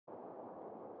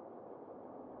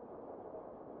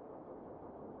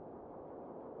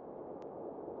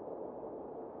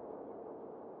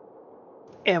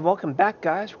And welcome back,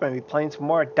 guys. We're going to be playing some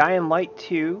more Dying Light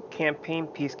 2 Campaign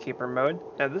Peacekeeper mode.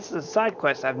 Now, this is a side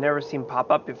quest I've never seen pop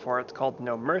up before. It's called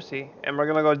No Mercy, and we're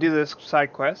going to go do this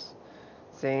side quest,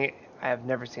 saying I have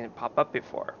never seen it pop up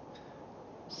before.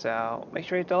 So, make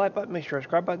sure you hit the like button, make sure you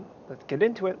subscribe button. Let's get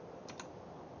into it.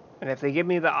 And if they give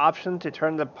me the option to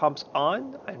turn the pumps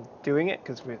on, I'm doing it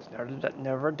because we've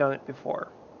never done it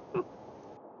before.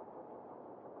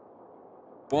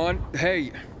 Luan,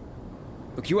 hey.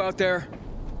 Look, you out there?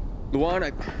 Luan,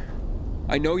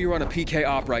 I know you're on a PK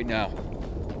op right now.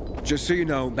 Just so you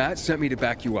know, Matt sent me to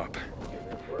back you up.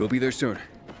 We'll be there soon.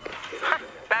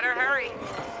 Better hurry.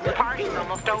 The party's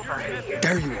almost over.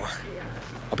 There you are.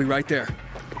 I'll be right there.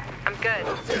 I'm good.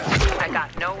 I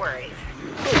got no worries.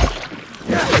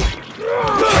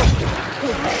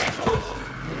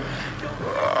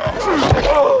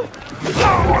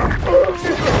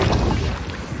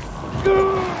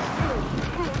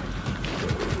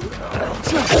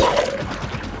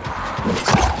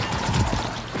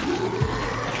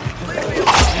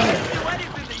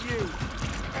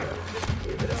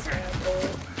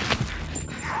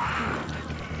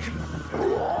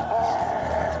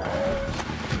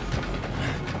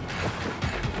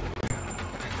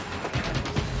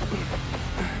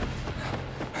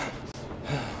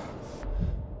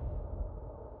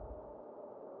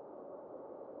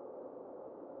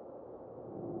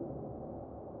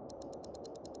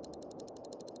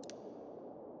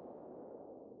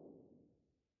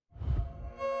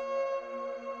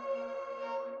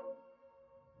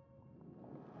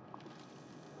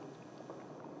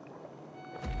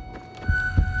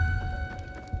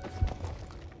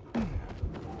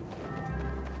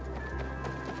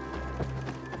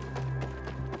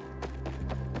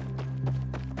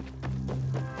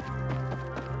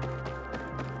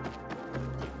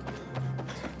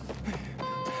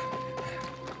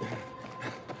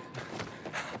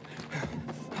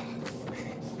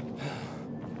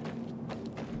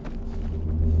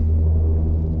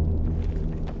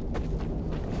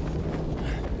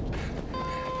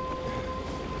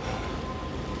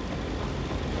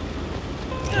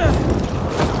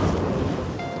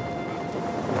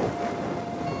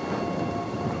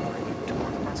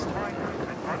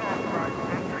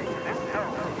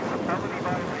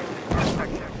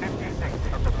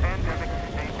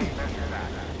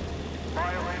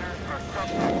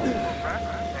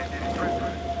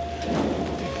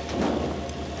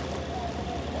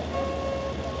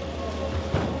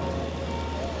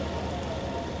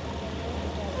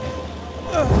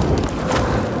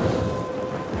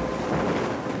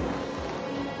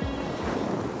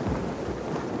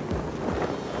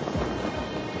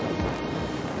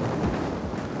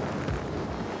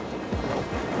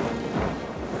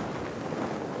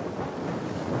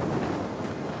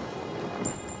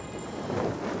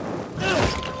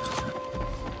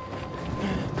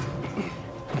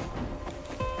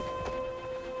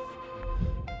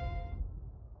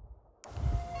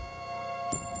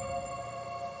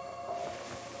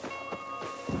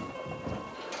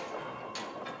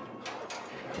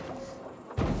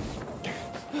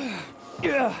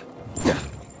 Yeah.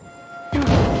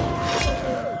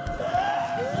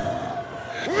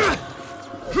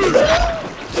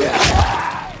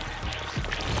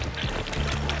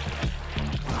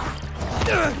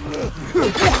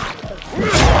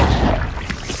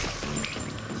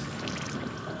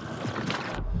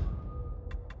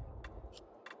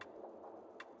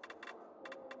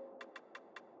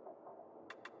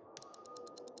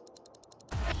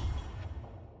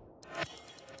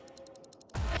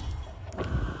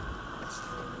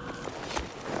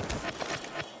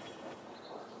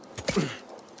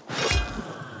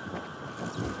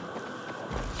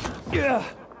 Yeah.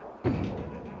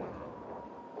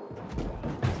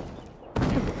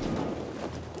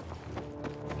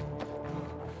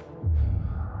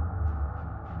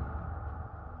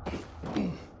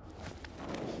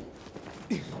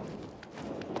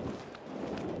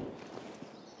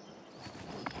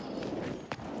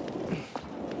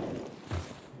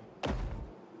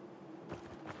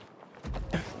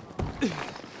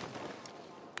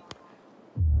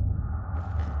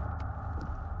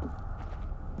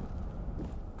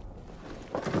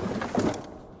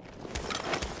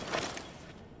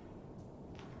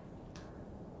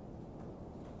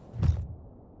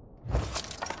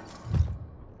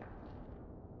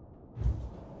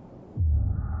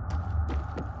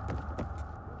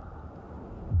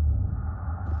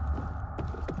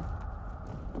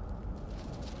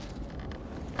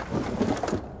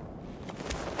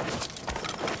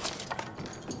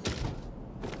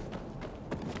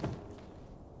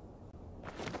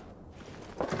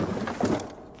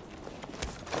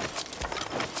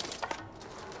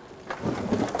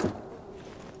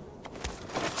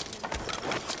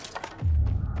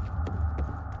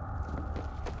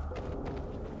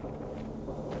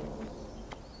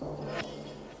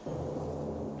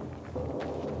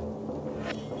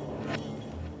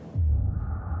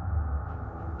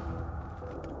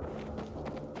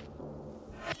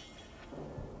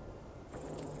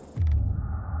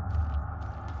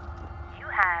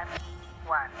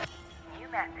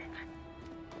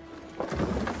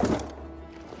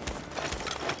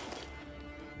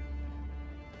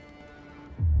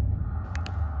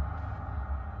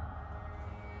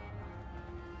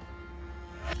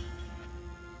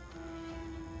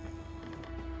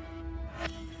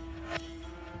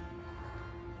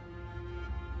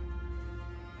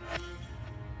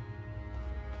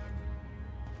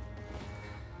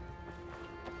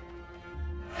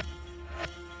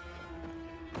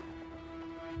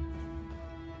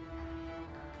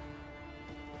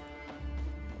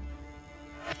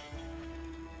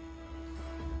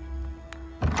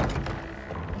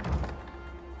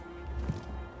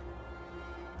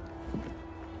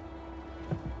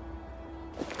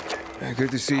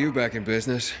 Good to see you back in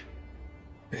business.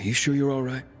 Are you sure you're all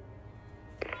right?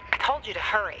 I told you to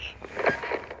hurry.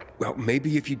 Well,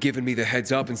 maybe if you'd given me the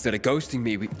heads up instead of ghosting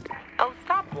me, Oh,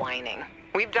 stop whining.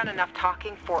 We've done enough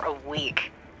talking for a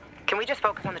week. Can we just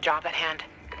focus on the job at hand?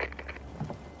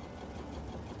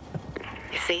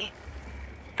 You see?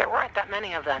 There weren't that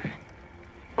many of them.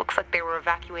 Looks like they were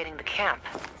evacuating the camp.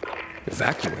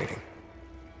 Evacuating?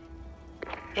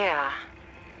 Yeah.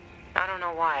 I don't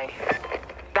know why.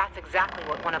 That's exactly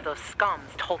what one of those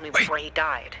scums told me before he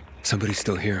died. Somebody's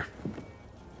still here.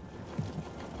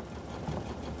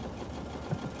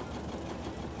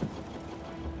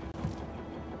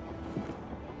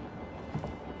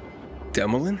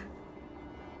 Demolin?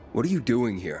 What are you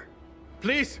doing here?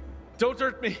 Please, don't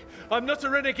hurt me. I'm not a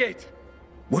renegade.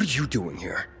 What are you doing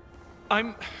here?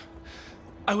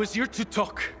 I was here to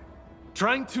talk.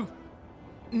 Trying to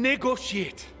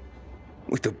negotiate.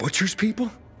 With the Butcher's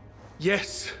people?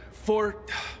 Yes,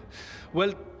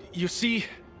 well, you see...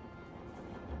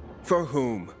 For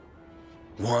whom?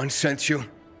 Juan sent you?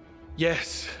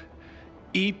 Yes.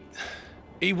 He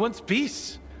wants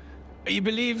peace. He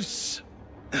believes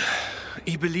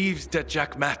that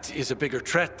Jack Matt is a bigger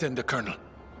threat than the Colonel.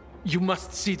 You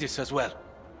must see this as well.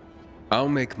 I'll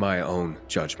make my own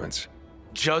judgments.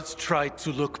 Just try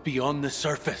to look beyond the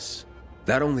surface.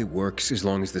 That only works as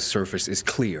long as the surface is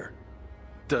clear.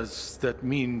 Does that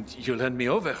mean you'll hand me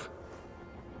over?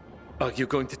 Are you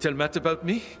going to tell Matt about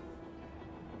me?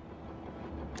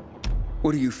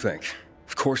 What do you think?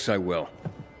 Of course I will.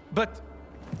 But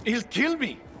he'll kill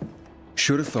me.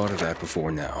 Should have thought of that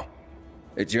before now.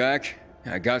 Hey, Jack,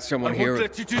 I got someone I here. won't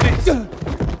let you do this.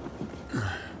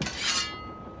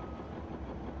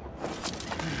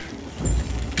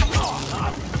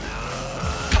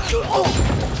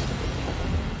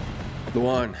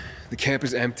 Luan, the camp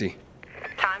is empty.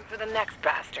 Time for the next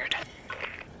bastard.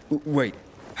 Wait,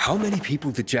 how many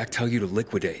people did Jack tell you to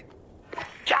liquidate?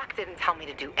 Jack didn't tell me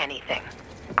to do anything.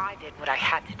 I did what I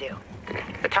had to do.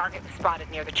 The target was spotted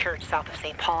near the church south of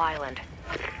St. Paul Island.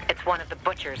 It's one of the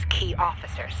Butcher's key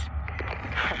officers.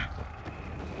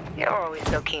 You're always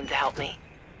so keen to help me.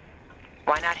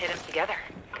 Why not hit him together?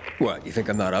 What, you think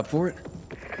I'm not up for it?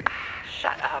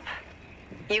 Shut up.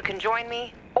 You can join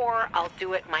me, or I'll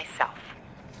do it myself.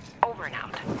 Over and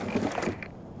out.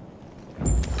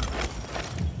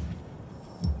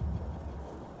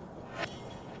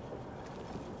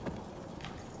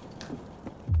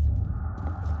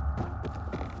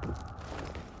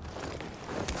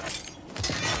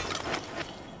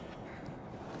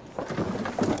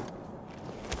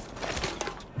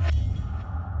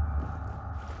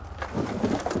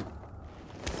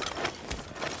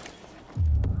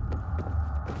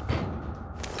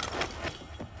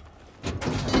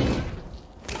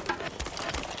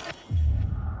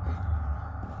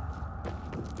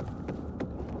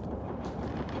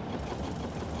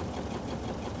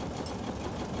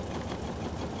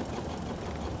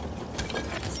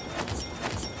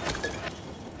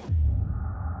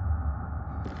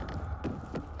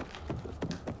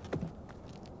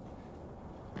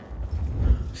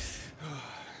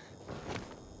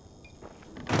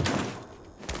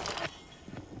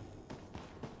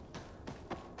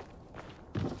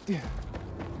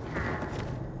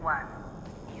 One.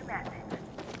 New message.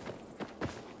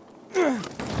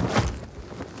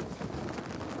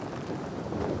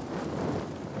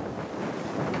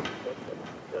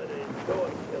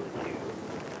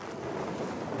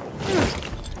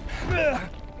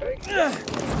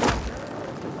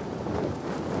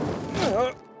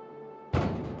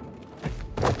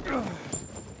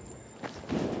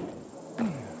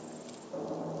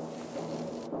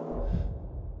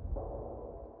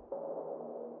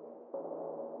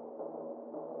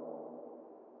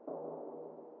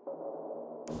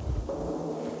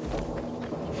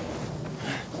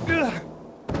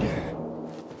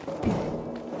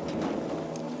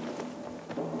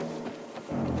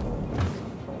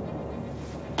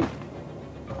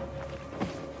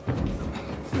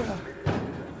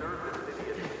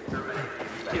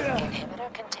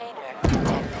 Inhibitor container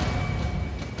detected.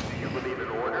 Do you believe in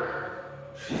order?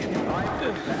 I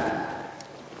do that.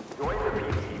 Join the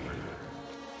Peacekeepers.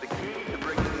 The key to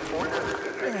bringing order to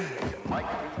anything might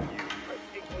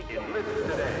be you. Enlist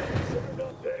today.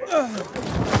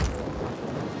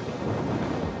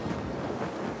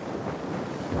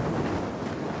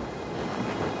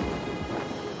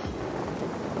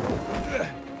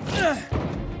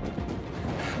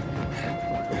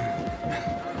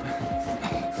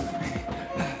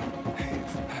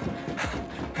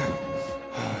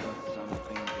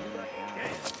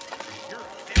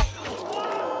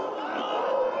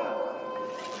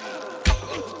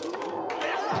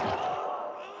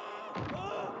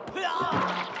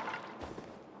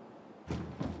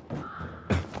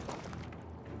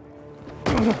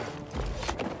 Set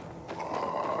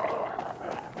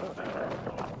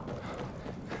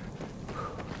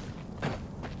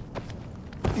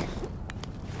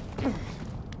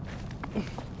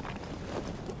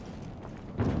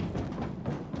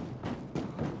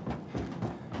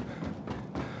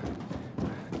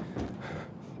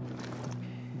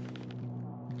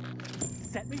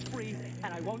me free,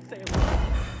 and I won't say a word.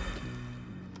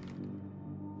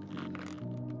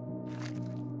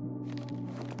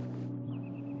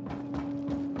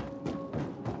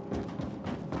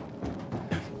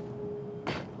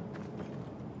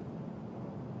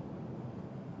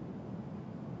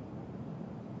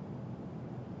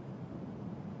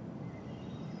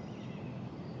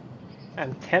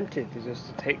 I'm tempted to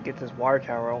just get this water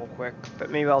tower real quick,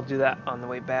 but maybe I'll do that on the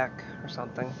way back or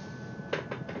something.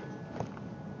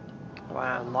 I want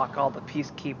to unlock all the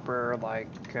Peacekeeper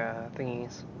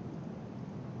thingies.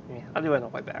 Yeah, I'll do it on the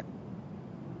way back.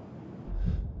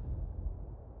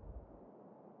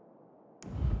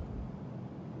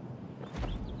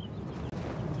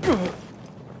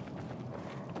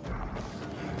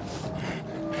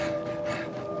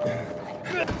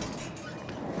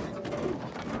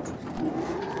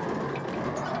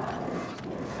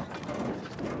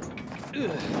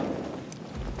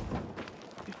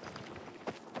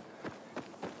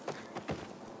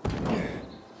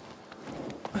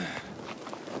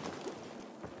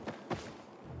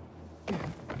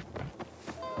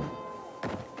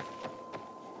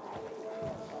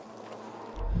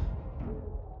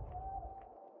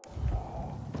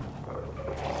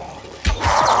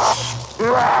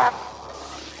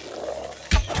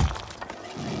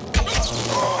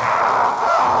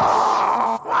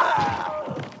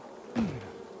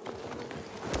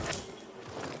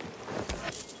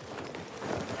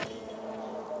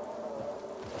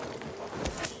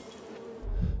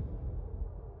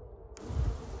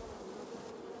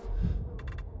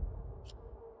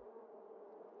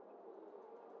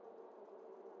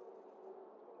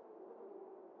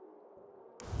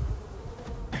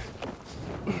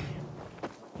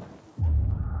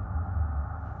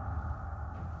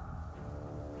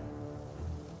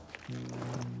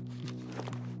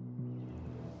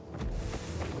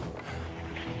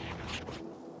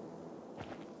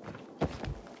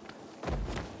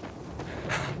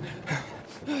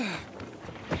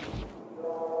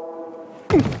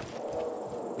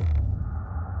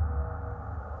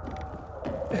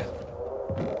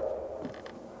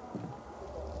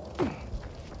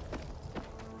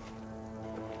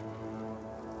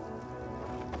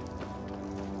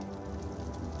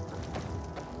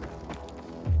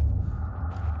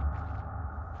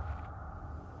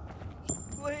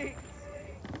 Please,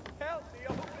 help me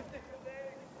open this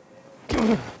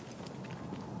thing.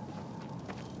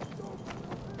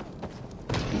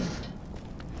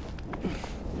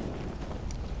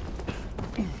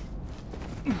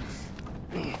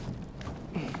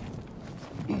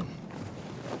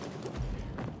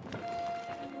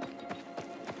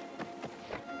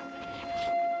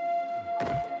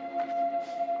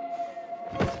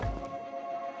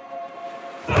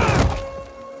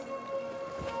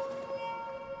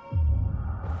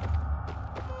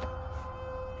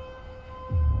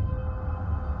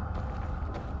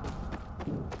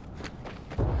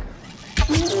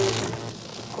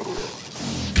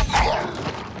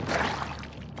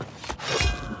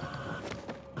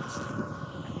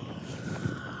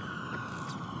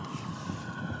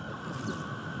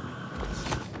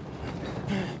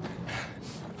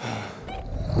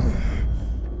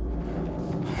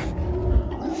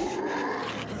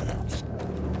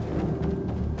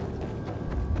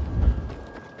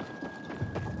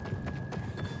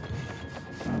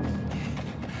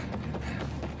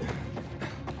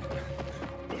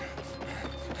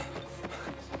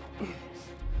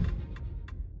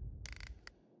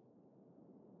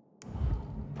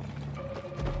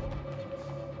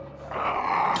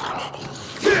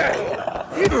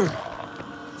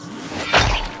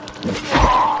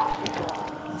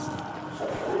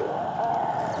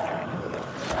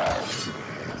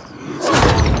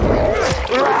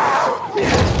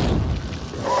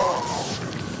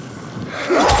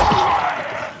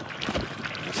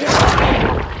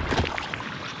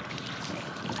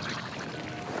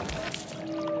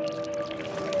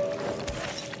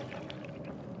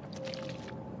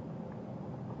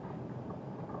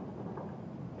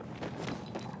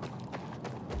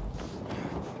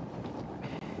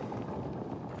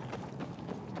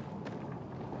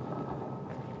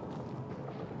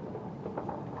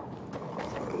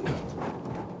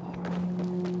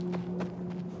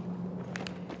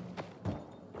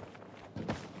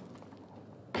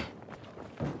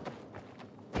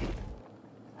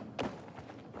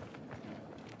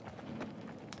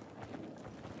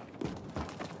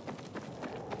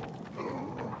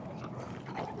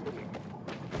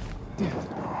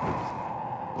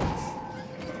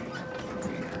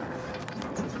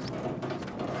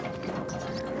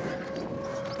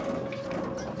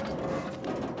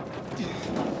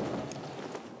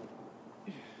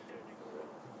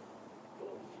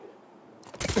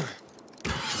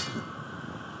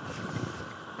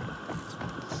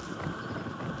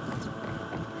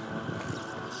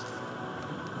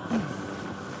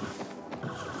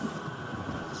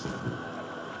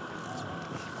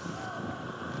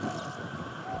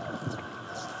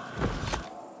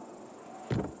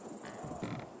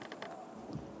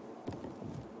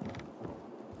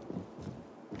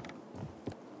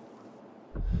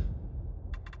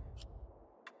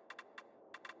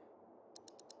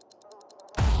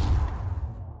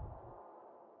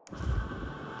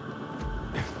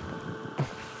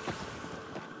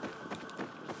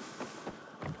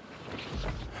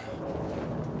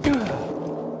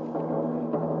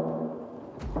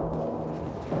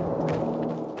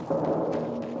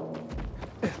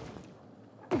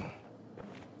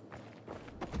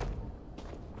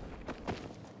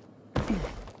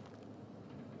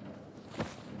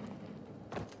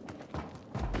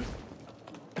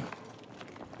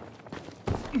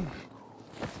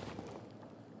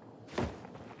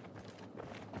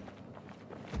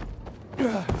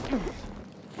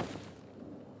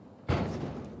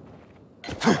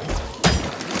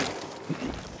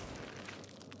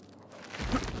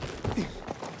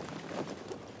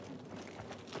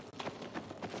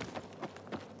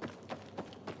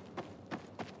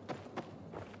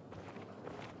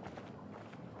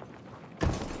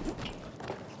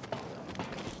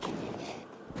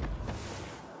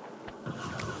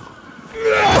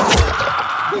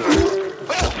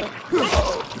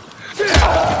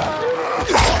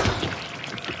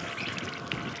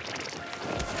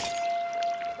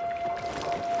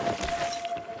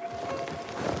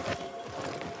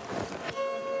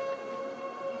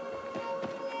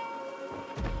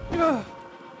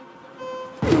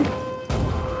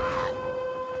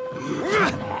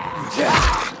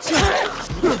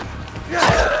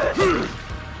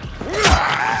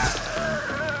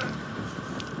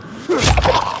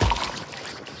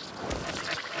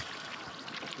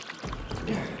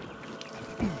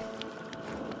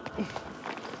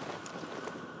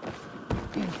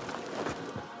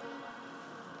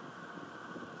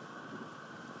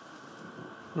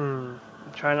 I'm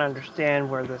trying to understand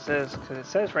where this is, because it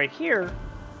says right here.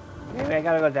 Maybe I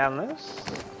gotta go down this?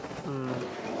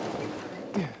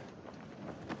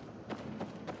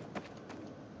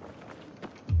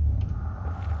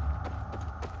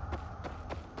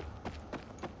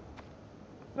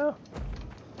 No.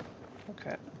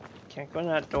 Okay. Can't go in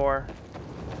that door.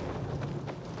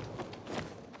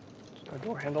 There's no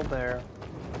door handle there.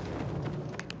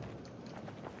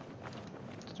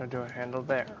 There's no door handle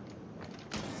there.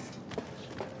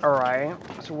 Alright,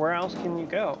 so where else can you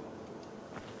go?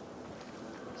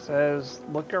 It says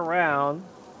look around.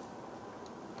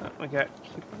 Oh, we got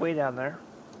keep way down there.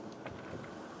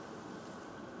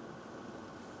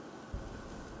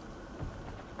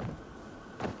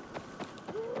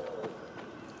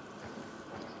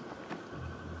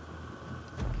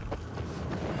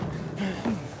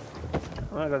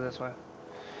 I'm gonna go this way.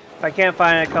 If I can't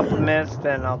find it in a couple of minutes,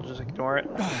 then I'll just ignore it.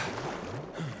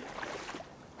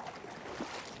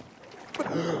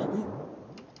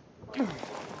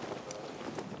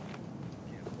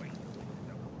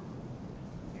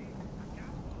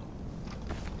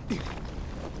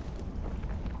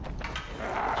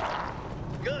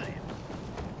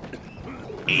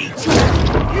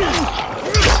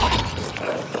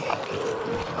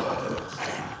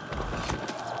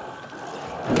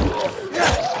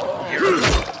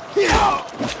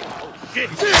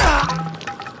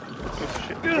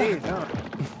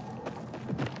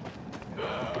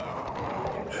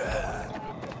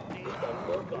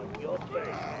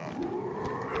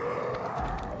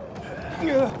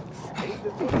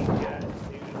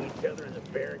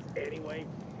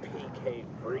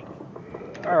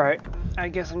 Alright, I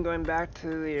guess I'm going back to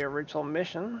the original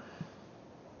mission.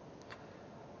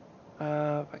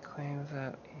 I claim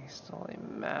that he stole a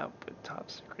map with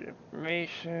top secret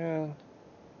information.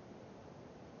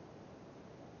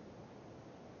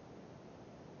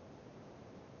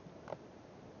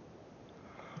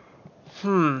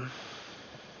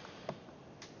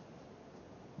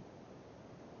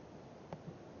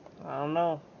 I don't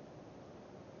know.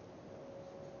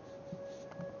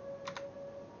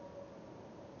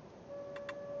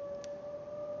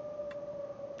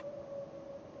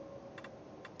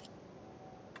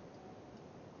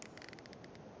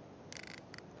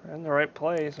 We're in the right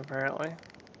place, apparently.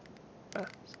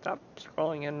 Stop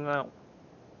scrolling in and out.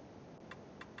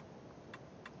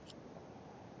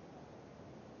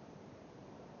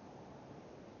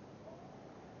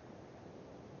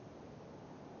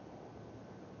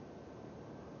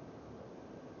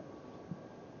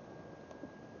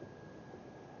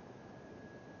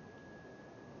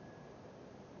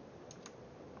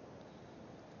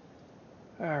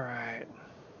 Alright.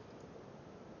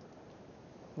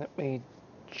 Let me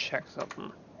check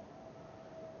something.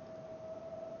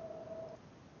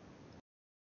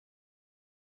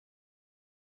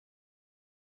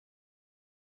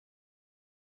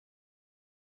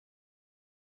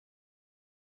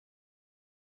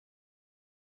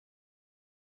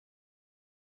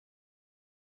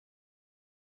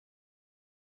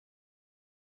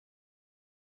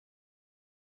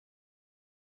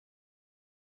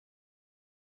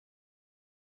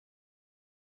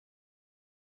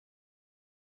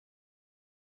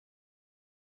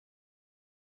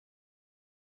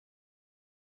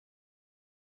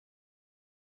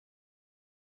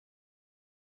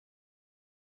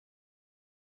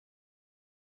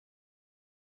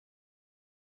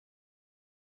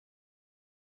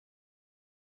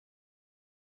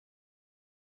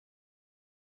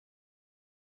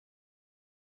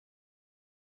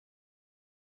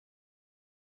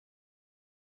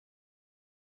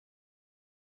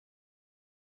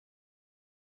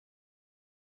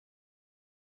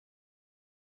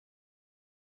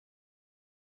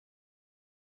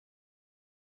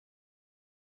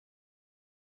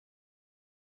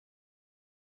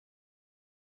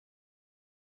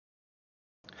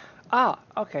 Ah,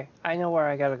 okay. I know where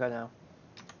I gotta go now.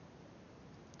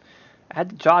 I had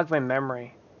to jog my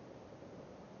memory.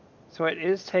 So it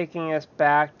is taking us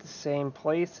back to the same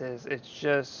places. It's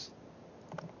just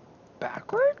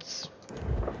backwards?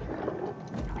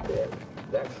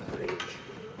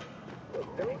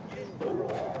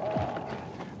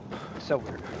 So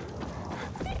weird.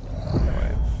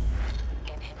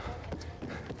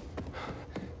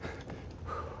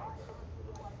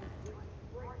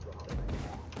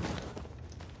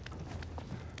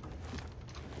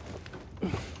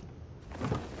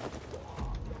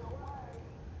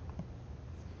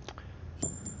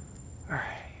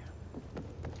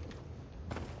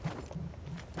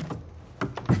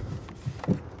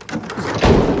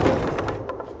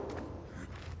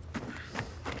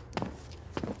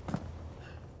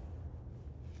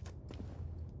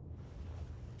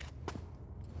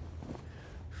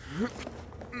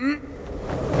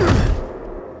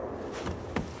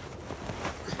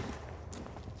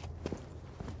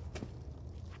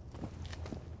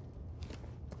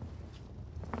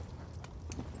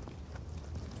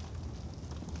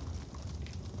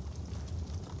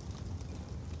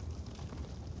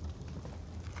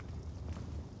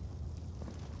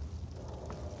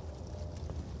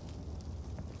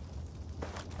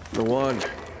 Lawan,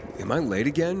 am I late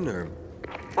again, or...?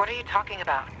 What are you talking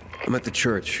about? I'm at the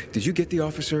church. Did you get the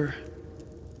officer?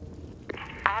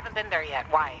 I haven't been there yet.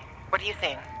 Why? What are you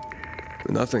seeing?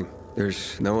 Nothing.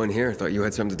 There's no one here. Thought you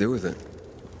had something to do with it.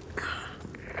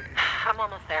 I'm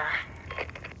almost there.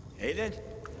 Aiden?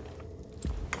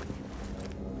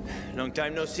 Long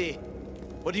time no see.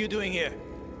 What are you doing here?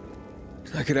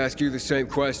 I could ask you the same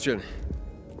question.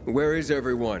 Where is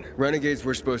everyone? Renegades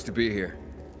were supposed to be here.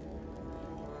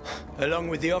 Along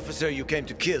with the officer you came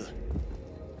to kill.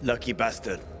 Lucky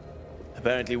bastard.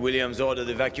 Apparently Williams ordered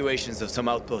evacuations of some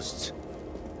outposts.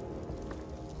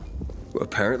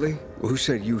 Apparently? Well, who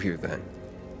said you here then?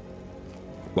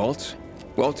 Waltz?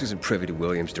 Waltz isn't privy to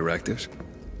Williams' directives.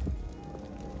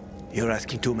 You're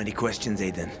asking too many questions,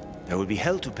 Aiden. There will be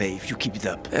hell to pay if you keep it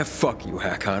up. Fuck you,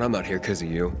 Hakon. I'm not here because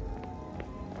of you.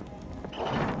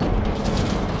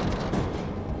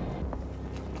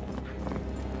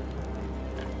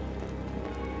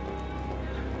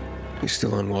 You're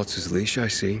still on Waltz's leash, I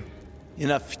see.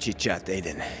 Enough chit-chat,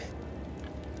 Aiden.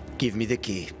 Give me the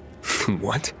key.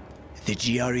 What? The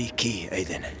GRE key,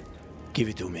 Aiden. Give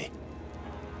it to me.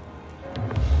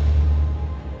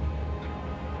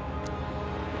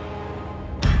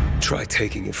 Try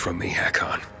taking it from me,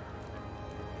 Hakon.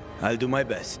 I'll do my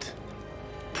best.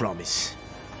 Promise.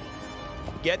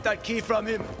 Get that key from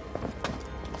him!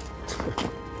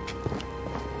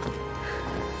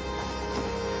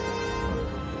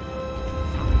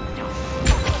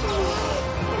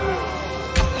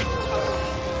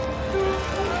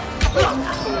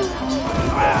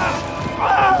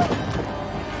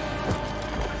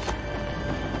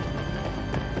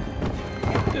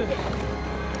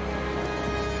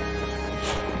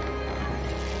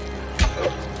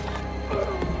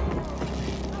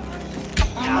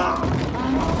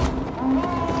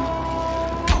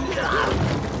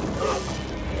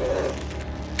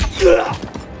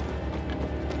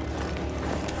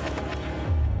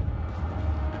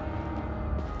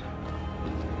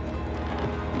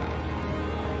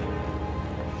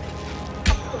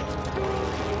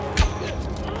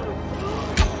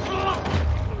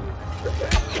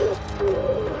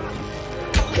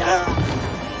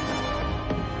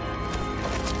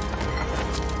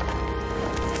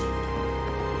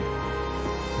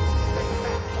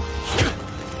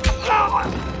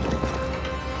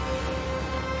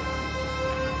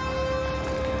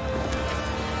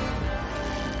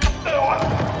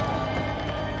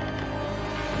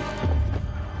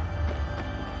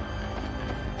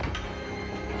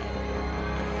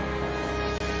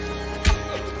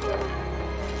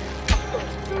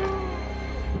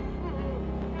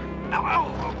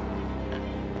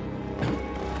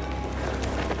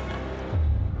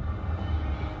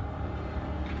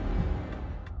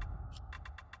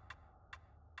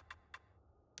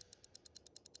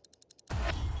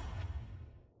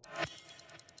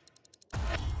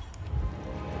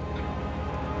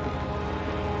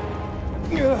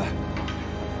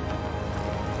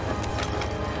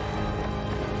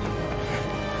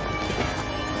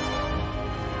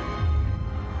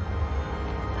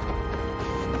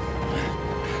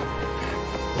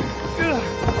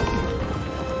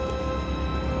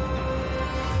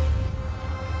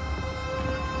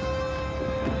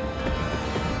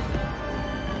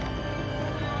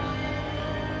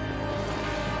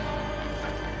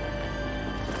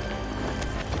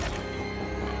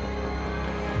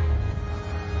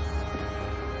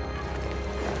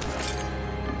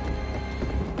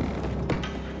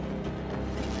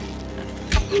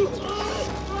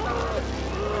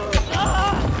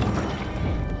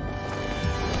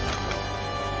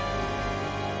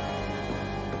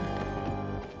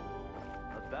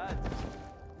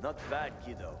 Not bad,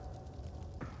 kiddo.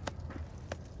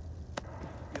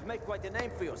 You've made quite a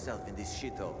name for yourself in this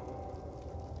shithole.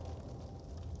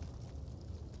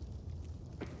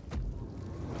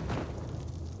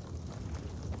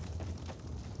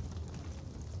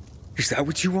 Is that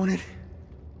what you wanted?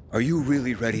 Are you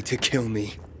really ready to kill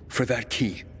me for that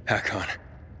key, Hakon?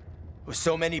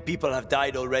 So many people have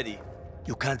died already.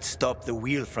 You can't stop the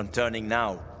wheel from turning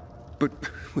now. But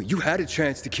well, you had a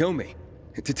chance to kill me.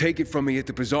 To take it from me at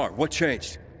the bazaar. What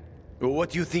changed? Well,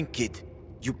 what do you think, kid?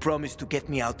 You promised to get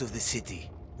me out of the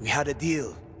city. We had a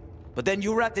deal. But then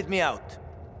you ratted me out.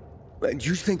 And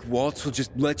you think Waltz will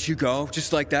just let you go,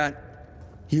 just like that?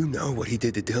 You know what he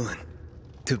did to Dylan.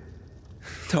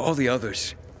 To all the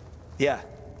others. Yeah,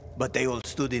 but they all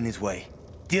stood in his way.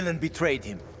 Dylan betrayed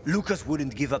him. Lucas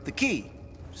wouldn't give up the key.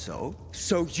 So?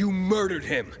 So you murdered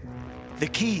him? The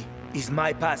key is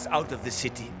my pass out of the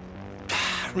city.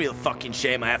 Real fucking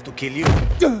shame I have to kill you.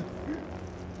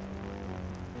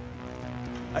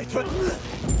 I tried...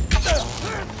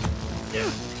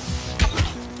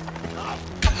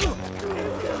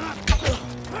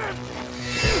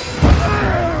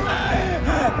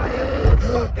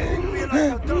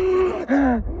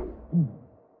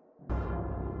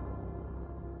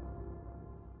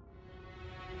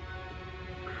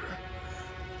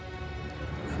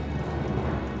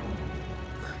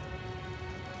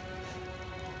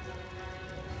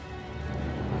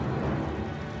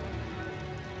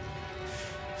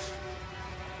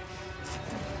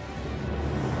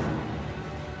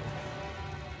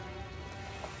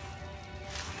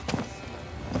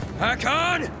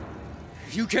 Hakon!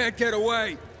 You can't get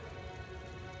away!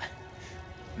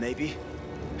 Maybe.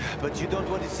 But you don't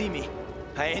want to see me.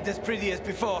 I ain't as pretty as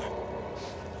before.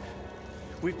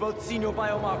 We've both seen your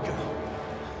biomarker.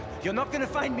 You're not gonna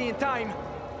find me in time.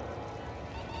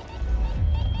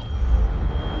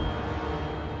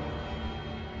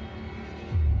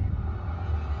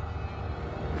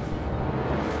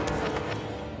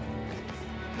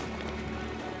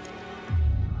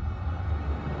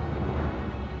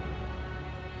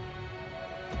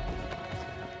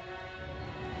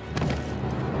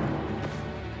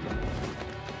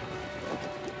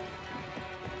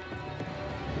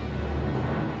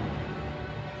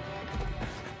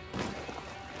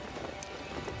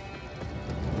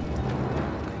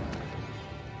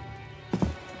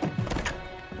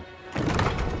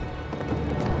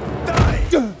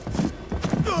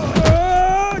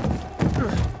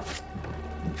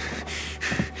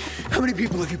 How many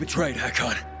people have you betrayed,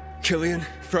 Hakon? Killian?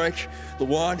 Frank?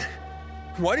 Lawan?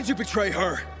 Why did you betray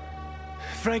her?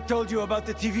 Frank told you about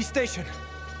the TV station.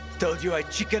 Told you I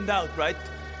chickened out, right?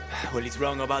 Well, he's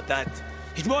wrong about that.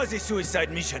 It was a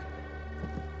suicide mission.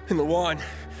 And Lawan,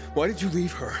 why did you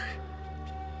leave her?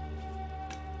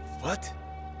 What?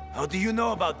 How do you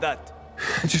know about that?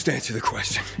 Just answer the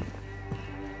question.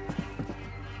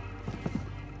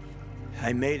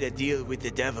 I made a deal with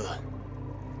the devil.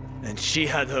 And she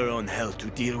had her own hell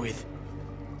to deal with.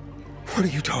 What are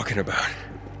you talking about?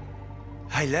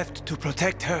 I left to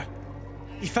protect her.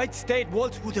 If I'd stayed,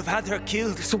 Waltz would have had her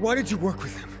killed. So why did you work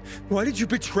with him? Why did you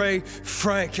betray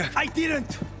Frank? I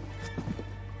didn't!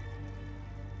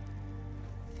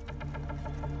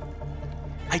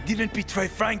 I didn't betray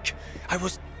Frank. I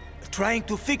was trying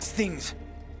to fix things.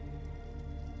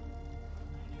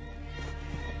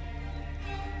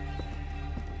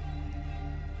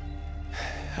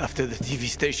 After the TV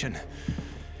station,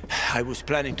 I was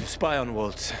planning to spy on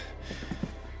Waltz.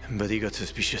 But he got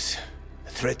suspicious.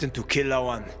 Threatened to kill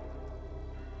Lawan.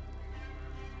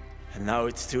 And now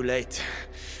it's too late.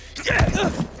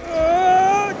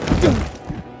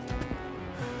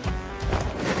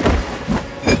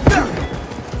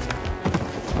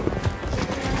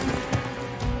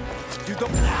 You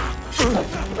don't...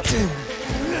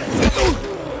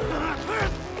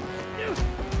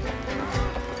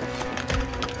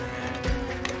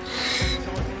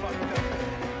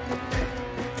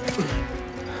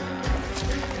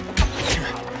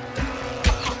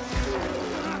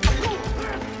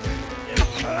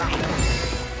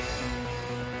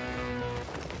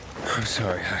 I'm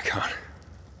sorry, Hakon.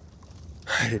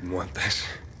 I didn't want this.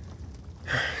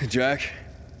 Jack?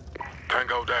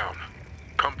 Tango down.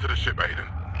 Come to the ship,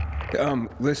 Aiden.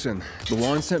 Listen.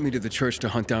 Lawan sent me to the church to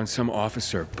hunt down some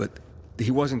officer, but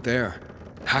he wasn't there.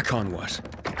 Hakon was.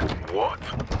 What?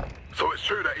 So it's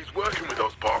true that he's working with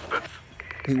those bastards?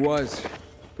 He was,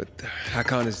 but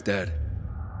Hakon is dead.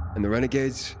 And the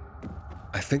renegades,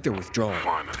 I think they're withdrawing.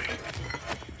 Finally.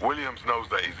 Williams knows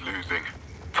that he's losing.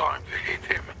 Time to hit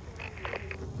him.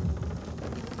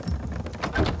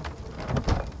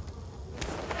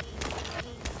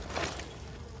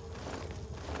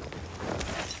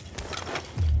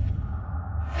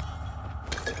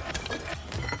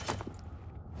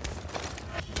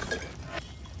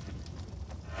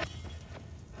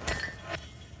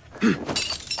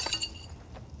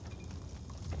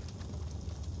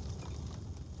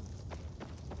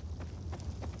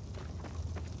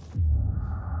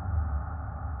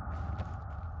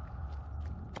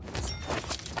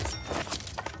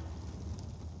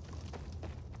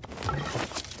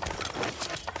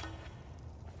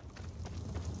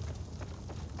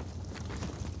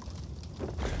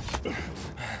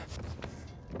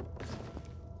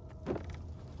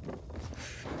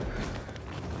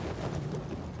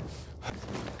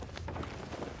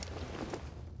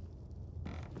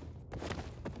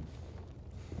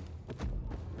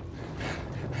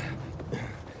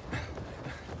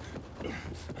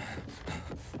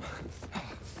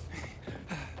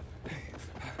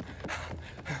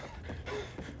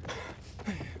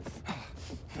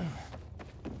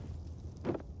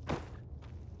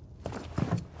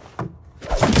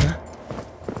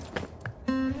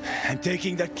 I'm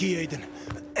taking that key, Aiden.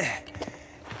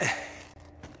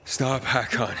 Stop,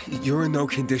 Hakon. You're in no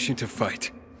condition to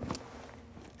fight.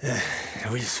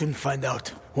 We'll soon find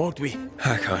out, won't we?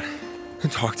 Hakon,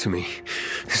 talk to me.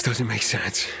 This doesn't make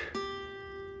sense.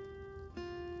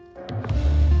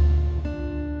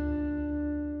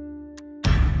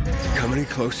 Come any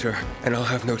closer, and I'll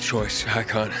have no choice,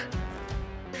 Hakon.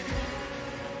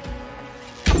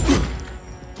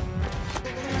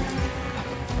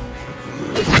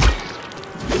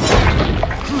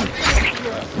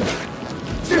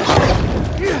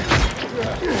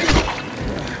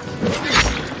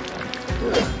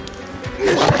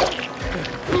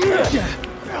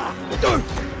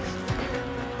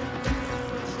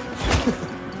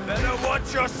 Better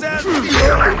watch yourself!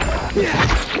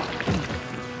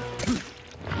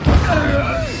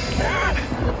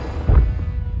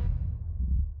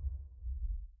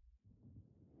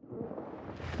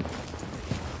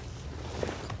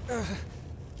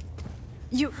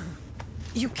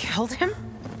 You killed him?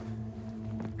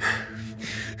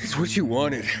 It's what you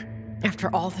wanted. After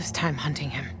all this time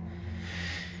hunting him,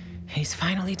 he's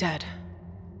finally dead.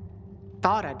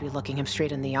 Thought I'd be looking him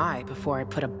straight in the eye before I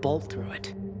put a bolt through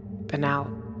it. But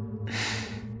now,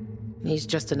 he's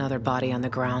just another body on the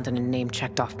ground and a name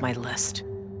checked off my list.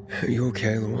 Are you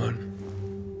okay,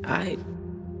 Luan? I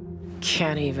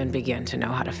can't even begin to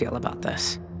know how to feel about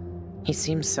this. He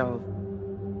seems so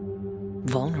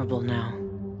vulnerable now.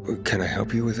 Can I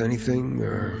help you with anything,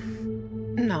 or...?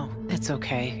 No, it's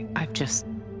okay. I've just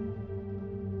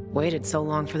waited so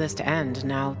long for this to end,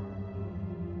 now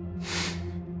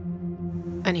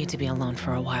I need to be alone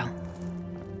for a while.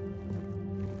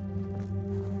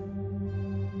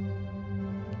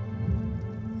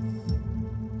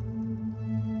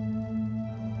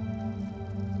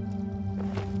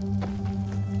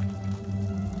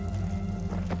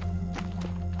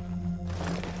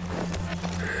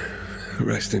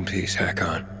 Rest in peace,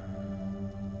 Hakon.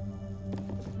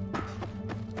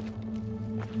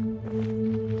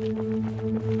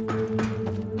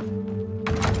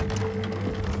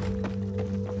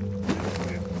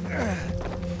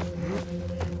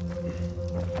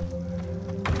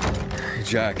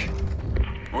 Jack.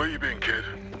 Where you been, kid?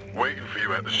 Waiting for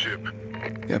you at the ship.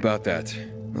 Yeah, about that.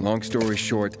 Long story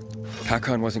short,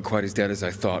 Hakon wasn't quite as dead as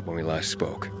I thought when we last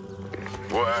spoke.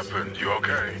 What happened? You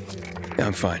okay? Yeah,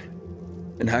 I'm fine.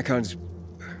 And Hakon's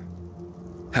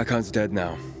dead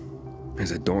now.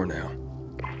 He's a doornail.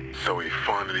 So he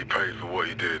finally paid for what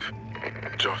he did.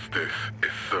 Justice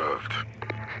is served.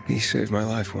 He saved my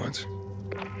life once.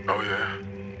 Oh yeah?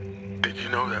 Did you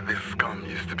know that this scum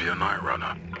used to be a night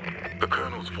runner? The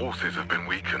Colonel's forces have been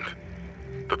weakened.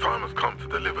 The time has come to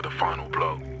deliver the final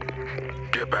blow.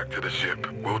 Get back to the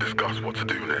ship. We'll discuss what to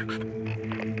do next.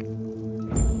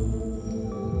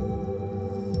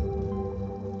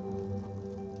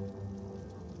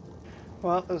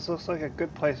 Well, this looks like a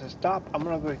good place to stop. I'm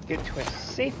gonna go get to a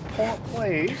safe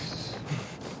place.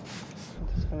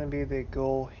 That's gonna be the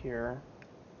goal here.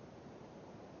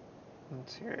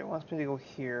 Let's see, it wants me to go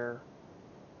here.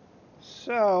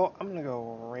 So, I'm gonna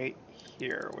go right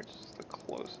here, which is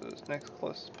the next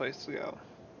closest place to go.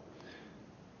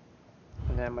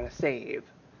 And then I'm gonna save.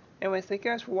 Anyways, thank you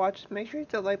guys for watching. Make sure you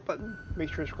hit the like button. Make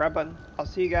sure to subscribe button. I'll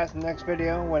see you guys in the next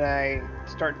video when I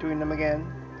start doing them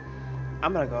again.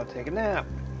 I'm gonna go take a nap.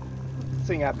 This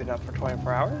thing I've been up for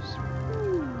 24 hours.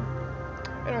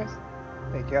 Anyways,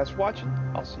 thank you guys for watching.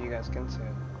 I'll see you guys again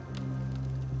soon.